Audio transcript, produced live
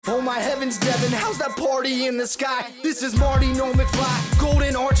Oh my heavens, Devin, how's that party in the sky? This is Marty, no McFly.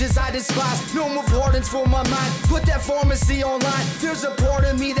 Golden arches I despise. No more pardons for my mind. Put that pharmacy online. There's a part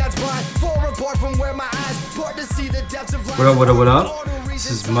of me that's blind. Far apart from where my eyes part to see the depths of life. What up? This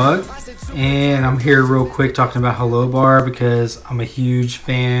is Mug, and I'm here real quick talking about Hello Bar because I'm a huge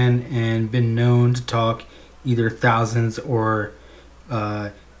fan and been known to talk either thousands or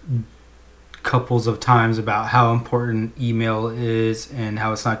couples of times about how important email is and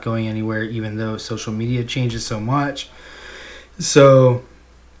how it's not going anywhere even though social media changes so much. So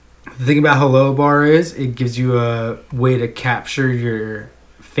the thing about Hello Bar is it gives you a way to capture your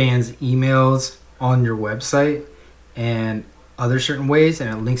fans' emails on your website and other certain ways,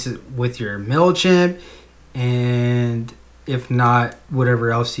 and it links it with your MailChimp and if not, whatever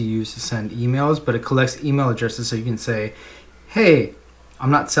else you use to send emails, but it collects email addresses so you can say, hey, I'm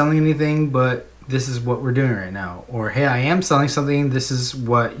not selling anything, but this is what we're doing right now. Or, hey, I am selling something, this is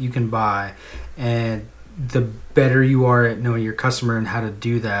what you can buy. And the better you are at knowing your customer and how to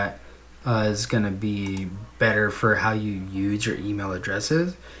do that is going to be better for how you use your email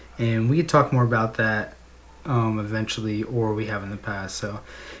addresses. And we could talk more about that eventually, or we have in the past. So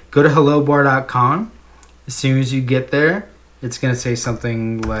go to hellobar.com. As soon as you get there, it's going to say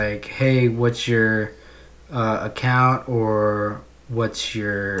something like, hey, what's your account or what's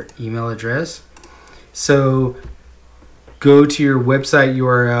your email address? So go to your website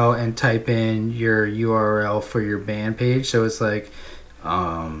URL and type in your URL for your band page. So it's like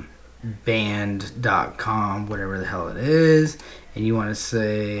band.com, whatever the hell it is. And you want to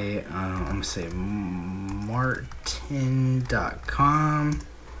say, I'm going to say martin.com.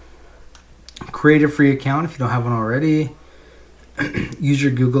 Create a free account if you don't have one already. Use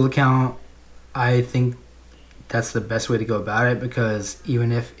your Google account. I think that's the best way to go about it because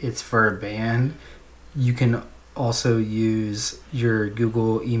even if it's for a band, you can also use your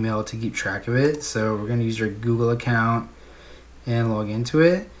Google email to keep track of it. So we're going to use your Google account and log into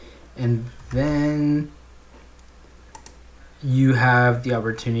it. And then you have the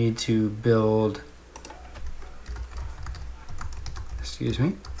opportunity to build,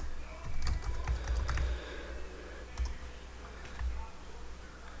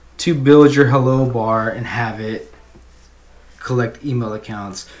 to build your Hello Bar and have it collect email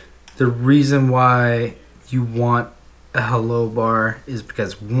accounts. The reason why you want a Hello Bar is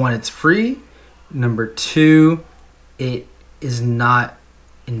because, one, it's free. Number two, it is not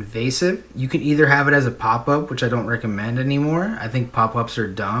invasive. You can either have it as a pop-up, which I don't recommend anymore. I think pop-ups are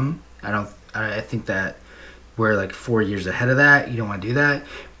dumb. I think that we're like 4 years ahead of that. You don't want to do that.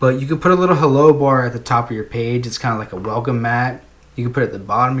 But you can put a little Hello Bar at the top of your page. It's kind of like a welcome mat. You can put it at the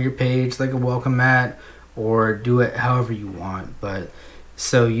bottom of your page like a welcome mat, or do it however you want. But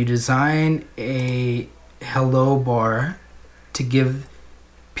so you design a Hello Bar to give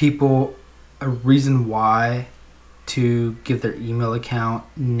people a reason why to give their email account,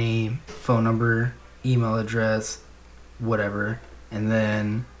 name, phone number, email address, whatever, and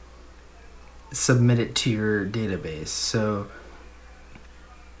then submit it to your database. So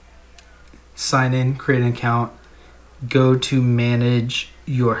sign in, create an account, go to manage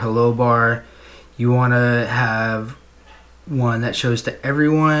your Hello Bar. You want to have one that shows to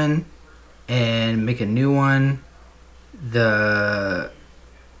everyone and make a new one.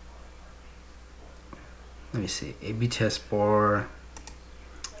 Let me see, A/B test bar.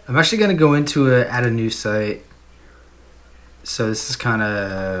 I'm actually going to go into it, add a new site. So this is kind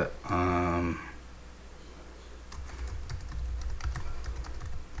of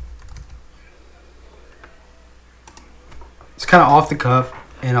it's kind of off the cuff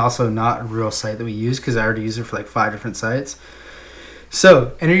and also not a real site that we use because I already use it for like 5 different sites.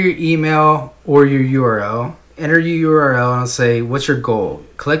 So enter your email or your URL. Enter your URL and I'll say, what's your goal?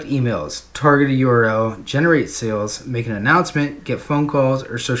 Collect emails, target a URL, generate sales, make an announcement, get phone calls,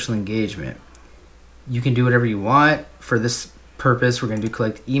 or social engagement. You can do whatever you want. For this purpose, we're going to do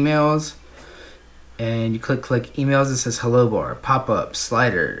collect emails. And you click collect emails. It says Hello Bar, pop-up,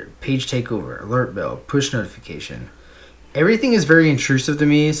 slider, page takeover, alert bell, push notification. Everything is very intrusive to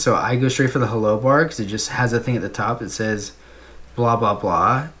me, so I go straight for the Hello Bar because it just has a thing at the top that says blah, blah,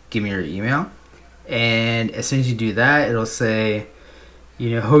 blah, give me your email. And as soon as you do that, it'll say,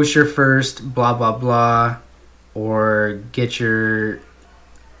 host your first blah, blah, blah, or get your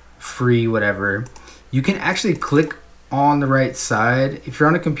free whatever. You can actually click on the right side. If you're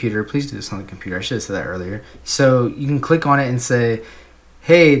on a computer, please do this on the computer. I should have said that earlier. So you can click on it and say,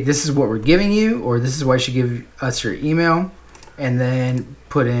 hey, this is what we're giving you, or this is why you should give us your email. And then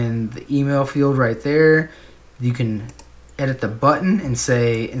put in the email field right there. You can edit the button and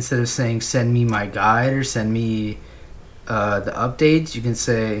say, instead of saying send me my guide or send me the updates, you can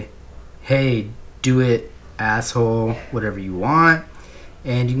say, hey, do it, asshole, whatever you want.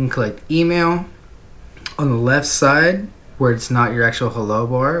 And you can click email. On the left side, where it's not your actual hello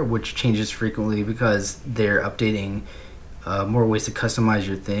bar, which changes frequently because they're updating more ways to customize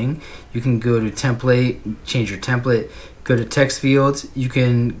your thing, you can go to template, change your template, go to text fields. You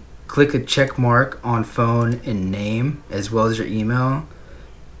can click a check mark on phone and name as well as your email.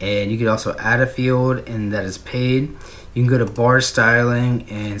 And you can also add a field, and that is paid. You can go to bar styling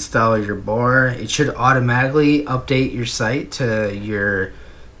and style your bar. It should automatically update your site to your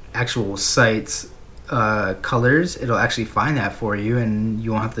actual site's colors. It'll actually find that for you, and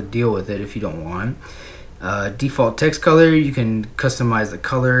you won't have to deal with it if you don't want. Default text color, you can customize the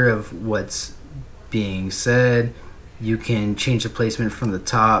color of what's being said. You can change the placement from the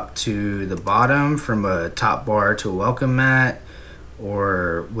top to the bottom, from a top bar to a welcome mat,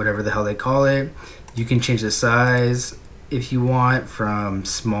 or whatever the hell they call it. You can change the size if you want, from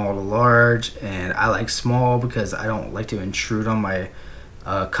small to large, and I like small because I don't like to intrude on my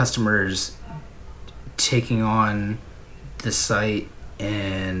customers taking on the site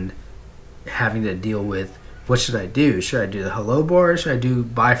and having to deal with, what should I do? Should I do the hello bar, or should I do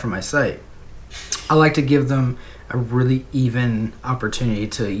buy from my site? I like to give them a really even opportunity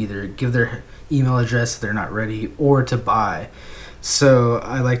to either give their email address if they're not ready, or to buy. So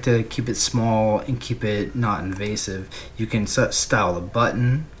I like to keep it small and keep it not invasive. You can style the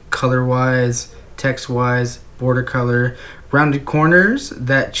button color wise, text wise, border color, rounded corners.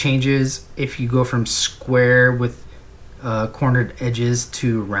 That changes if you go from square with cornered edges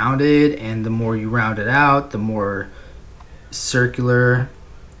to rounded, and the more you round it out, the more circular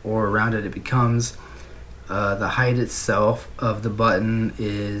or rounded it becomes. The height itself of the button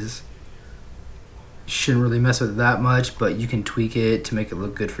shouldn't really mess with it that much, but you can tweak it to make it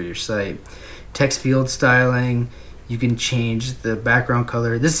look good for your site. Text field styling, you can change the background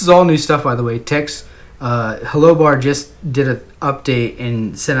color. This is all new stuff, by the way. Hello Bar just did an update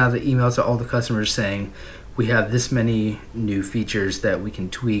and sent out an email to all the customers saying we have this many new features that we can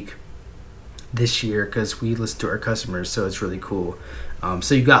tweak this year because we listen to our customers, so it's really cool.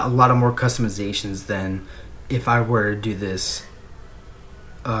 So you got a lot of more customizations than if I were to do this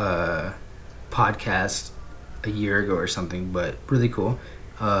podcast a year ago or something, but really cool.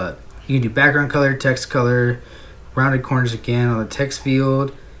 You can do background color, text color, rounded corners again on the text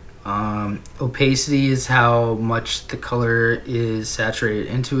field. Opacity is how much the color is saturated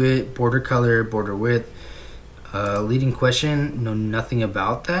into it. Border color, border width. Leading question, know nothing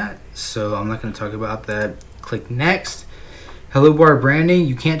about that, so I'm not going to talk about that. Click next. Hello Bar branding,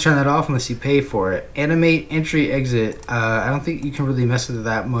 you can't turn that off unless you pay for it. Animate entry exit, I don't think you can really mess with it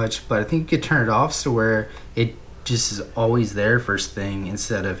that much, but I think you could turn it off so where it just is always there first thing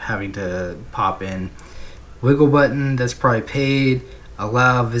instead of having to pop in. Wiggle button, that's probably paid.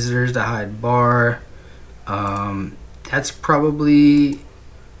 Allow visitors to hide bar, that's probably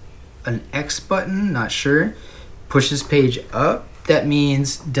an X button, not sure. Pushes page up, that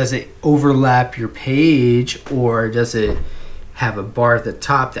means does it overlap your page, or does it have a bar at the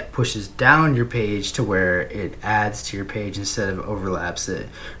top that pushes down your page to where it adds to your page instead of overlaps it.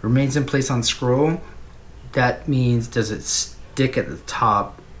 Remains in place on scroll, that means does it stick at the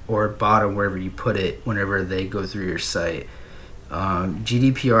top or bottom wherever you put it whenever they go through your site.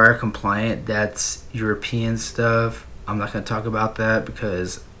 GDPR compliant, that's European stuff. I'm not going to talk about that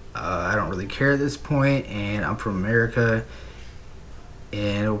because I don't really care at this point, and I'm from America,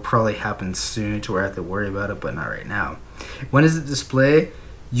 and it will probably happen soon to where I have to worry about it, but not right now. When does it display?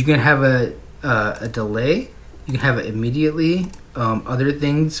 You can have a delay. You can have it immediately. Other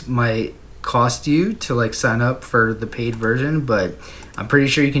things might cost you to like sign up for the paid version, but I'm pretty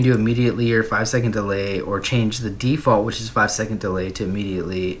sure you can do immediately or 5-second delay, or change the default, which is 5-second delay, to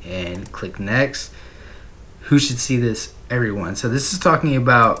immediately, and click next. Who should see this? Everyone. So this is talking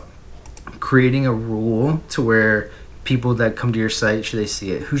about creating a rule to where people that come to your site, should they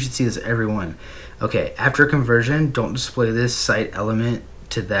see it? Who should see this? Everyone. Okay, after conversion, don't display this site element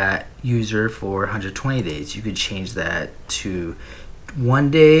to that user for 120 days. You could change that to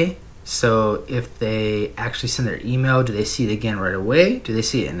 1 day. So if they actually send their email, do they see it again right away? Do they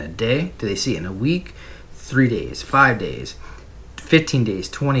see it in a day? Do they see it in a week? 3 days, 5 days, 15 days,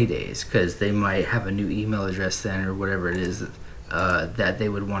 20 days, because they might have a new email address then, or whatever it is that they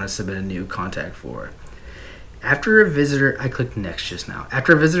would want to submit a new contact for. After a visitor, I clicked next just now.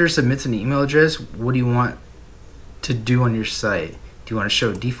 After a visitor submits an email address, what do you want to do on your site? Do you want to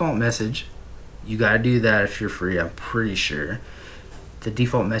show default message? You got to do that if you're free, I'm pretty sure. the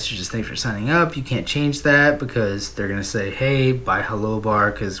default message is thanks for signing up. You can't change that because they're going to say, hey, buy Hello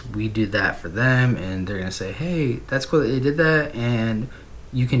Bar because we do that for them. And they're going to say, hey, that's cool that they did that. And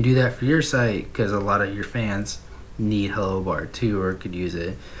you can do that for your site because a lot of your fans need Hello Bar too or could use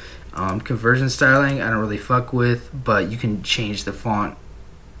it. Conversion styling, I don't really fuck with, but you can change the font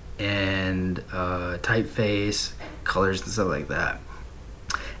and typeface, colors and stuff like that.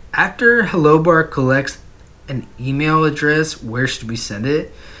 After Hello Bar collects an email address, where should we send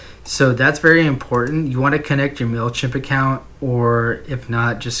it? So that's very important. You want to connect your MailChimp account, or if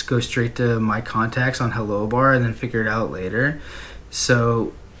not, just go straight to My Contacts on Hello Bar and then figure it out later.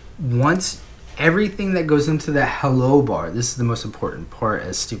 So once everything that goes into that Hello Bar, this is the most important part,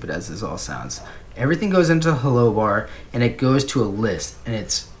 as stupid as this all sounds. Everything goes into Hello Bar and it goes to a list, and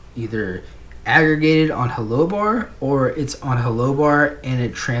it's either aggregated on Hello Bar or it's on Hello Bar and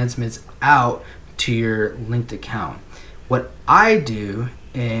it transmits out to your linked account. What I do,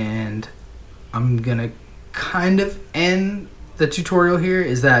 and I'm gonna kind of end the tutorial here,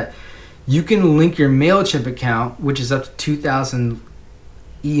 is that you can link your MailChimp account, which is up to 2,000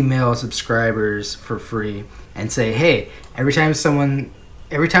 email subscribers for free, and say, hey, every time someone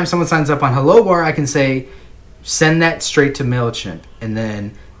signs up on Hello Bar, I can say send that straight to MailChimp, and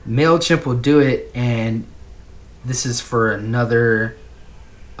then MailChimp will do it. And this is for another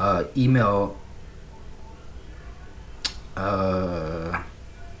email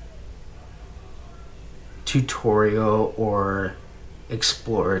tutorial or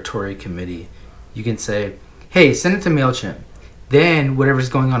exploratory committee. You can say, hey, send it to MailChimp. Then whatever's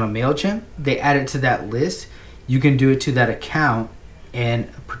going on MailChimp, they add it to that list. You can do it to that account and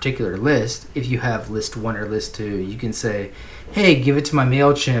a particular list. If you have list 1 or list 2, you can say, hey, give it to my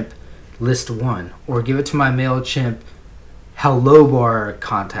MailChimp list 1, or give it to my MailChimp Hello Bar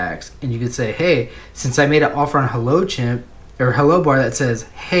contacts. And you can say, hey, since I made an offer on HelloChimp or Hello Bar that says,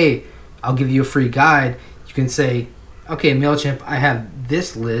 hey, I'll give you a free guide, you can say, okay, MailChimp, I have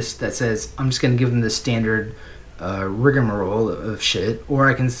this list that says I'm just going to give them the standard rigmarole of shit. Or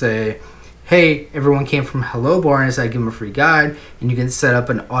I can say, hey, everyone came from Hello Bar and I said I'd give them a free guide, and you can set up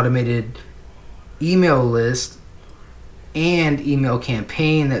an automated email list and email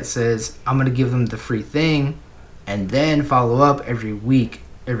campaign that says I'm going to give them the free thing, and then follow up every week,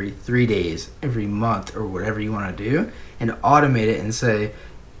 every 3 days, every month, or whatever you want to do, and automate it and say,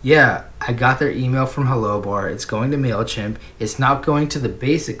 yeah, I got their email from Hello Bar. It's going to MailChimp. It's not going to the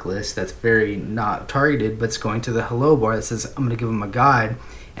basic list that's very not targeted, but it's going to the Hello Bar that says I'm going to give them a guide,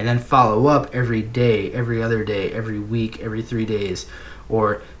 and then follow up every day, every other day, every week, every 3 days,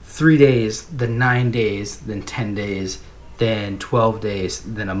 or 3 days, then 9 days, then 10 days, then 12 days,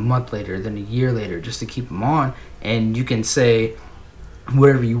 then a month later, then a year later, just to keep them on. And you can say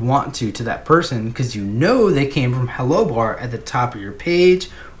whatever you want to that person, because you know they came from Hello Bar at the top of your page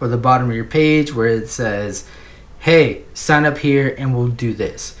or the bottom of your page where it says, hey, sign up here and we'll do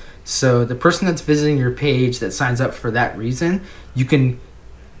this. So the person that's visiting your page that signs up for that reason, you can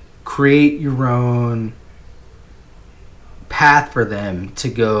create your own path for them to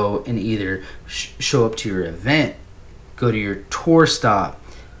go and either show up to your event, go to your tour stop,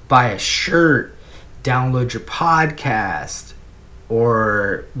 buy a shirt, download your podcast,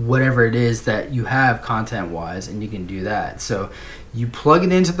 or whatever it is that you have content-wise, and you can do that. So you plug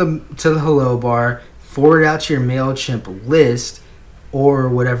it into the Hello Bar, forward out to your MailChimp list or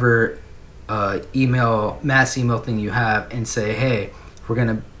whatever mass email thing you have, and say, hey, we're going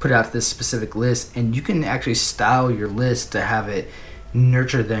to put out this specific list, and you can actually style your list to have it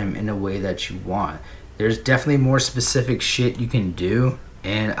nurture them in a way that you want. There's definitely more specific shit you can do,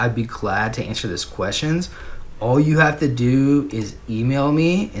 and I'd be glad to answer those questions. All you have to do is email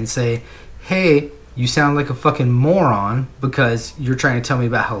me and say, hey, you sound like a fucking moron because you're trying to tell me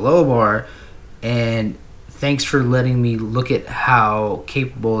about Hello Bar, and thanks for letting me look at how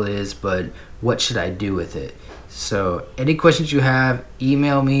capable it is, but what should I do with it? So any questions you have,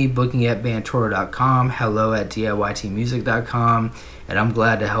 email me, booking@bantoro.com, hello@diytmusic.com, and I'm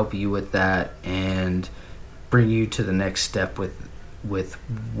glad to help you with that and bring you to the next step with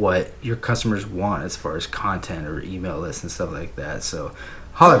what your customers want as far as content or email lists and stuff like that. So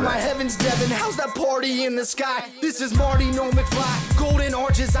holler back. My heavens, Devin, how's that party in the sky? This is Marty, no McFly. Golden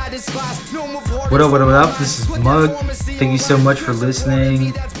arches I despise. No more parties. What up? This is Mug. Thank you so much for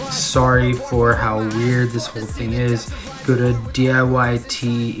listening. Sorry for how weird this whole thing is. Go to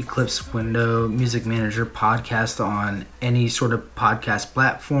DIYT Eclipse Window Music Manager podcast on any sort of podcast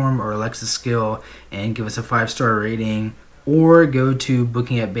platform or Alexa skill and give us a 5-star rating. Or go to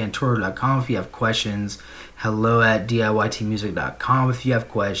booking@bantoro.com if you have questions. hello@diytmusic.com if you have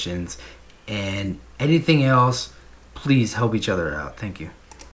questions. And anything else, please help each other out. Thank you.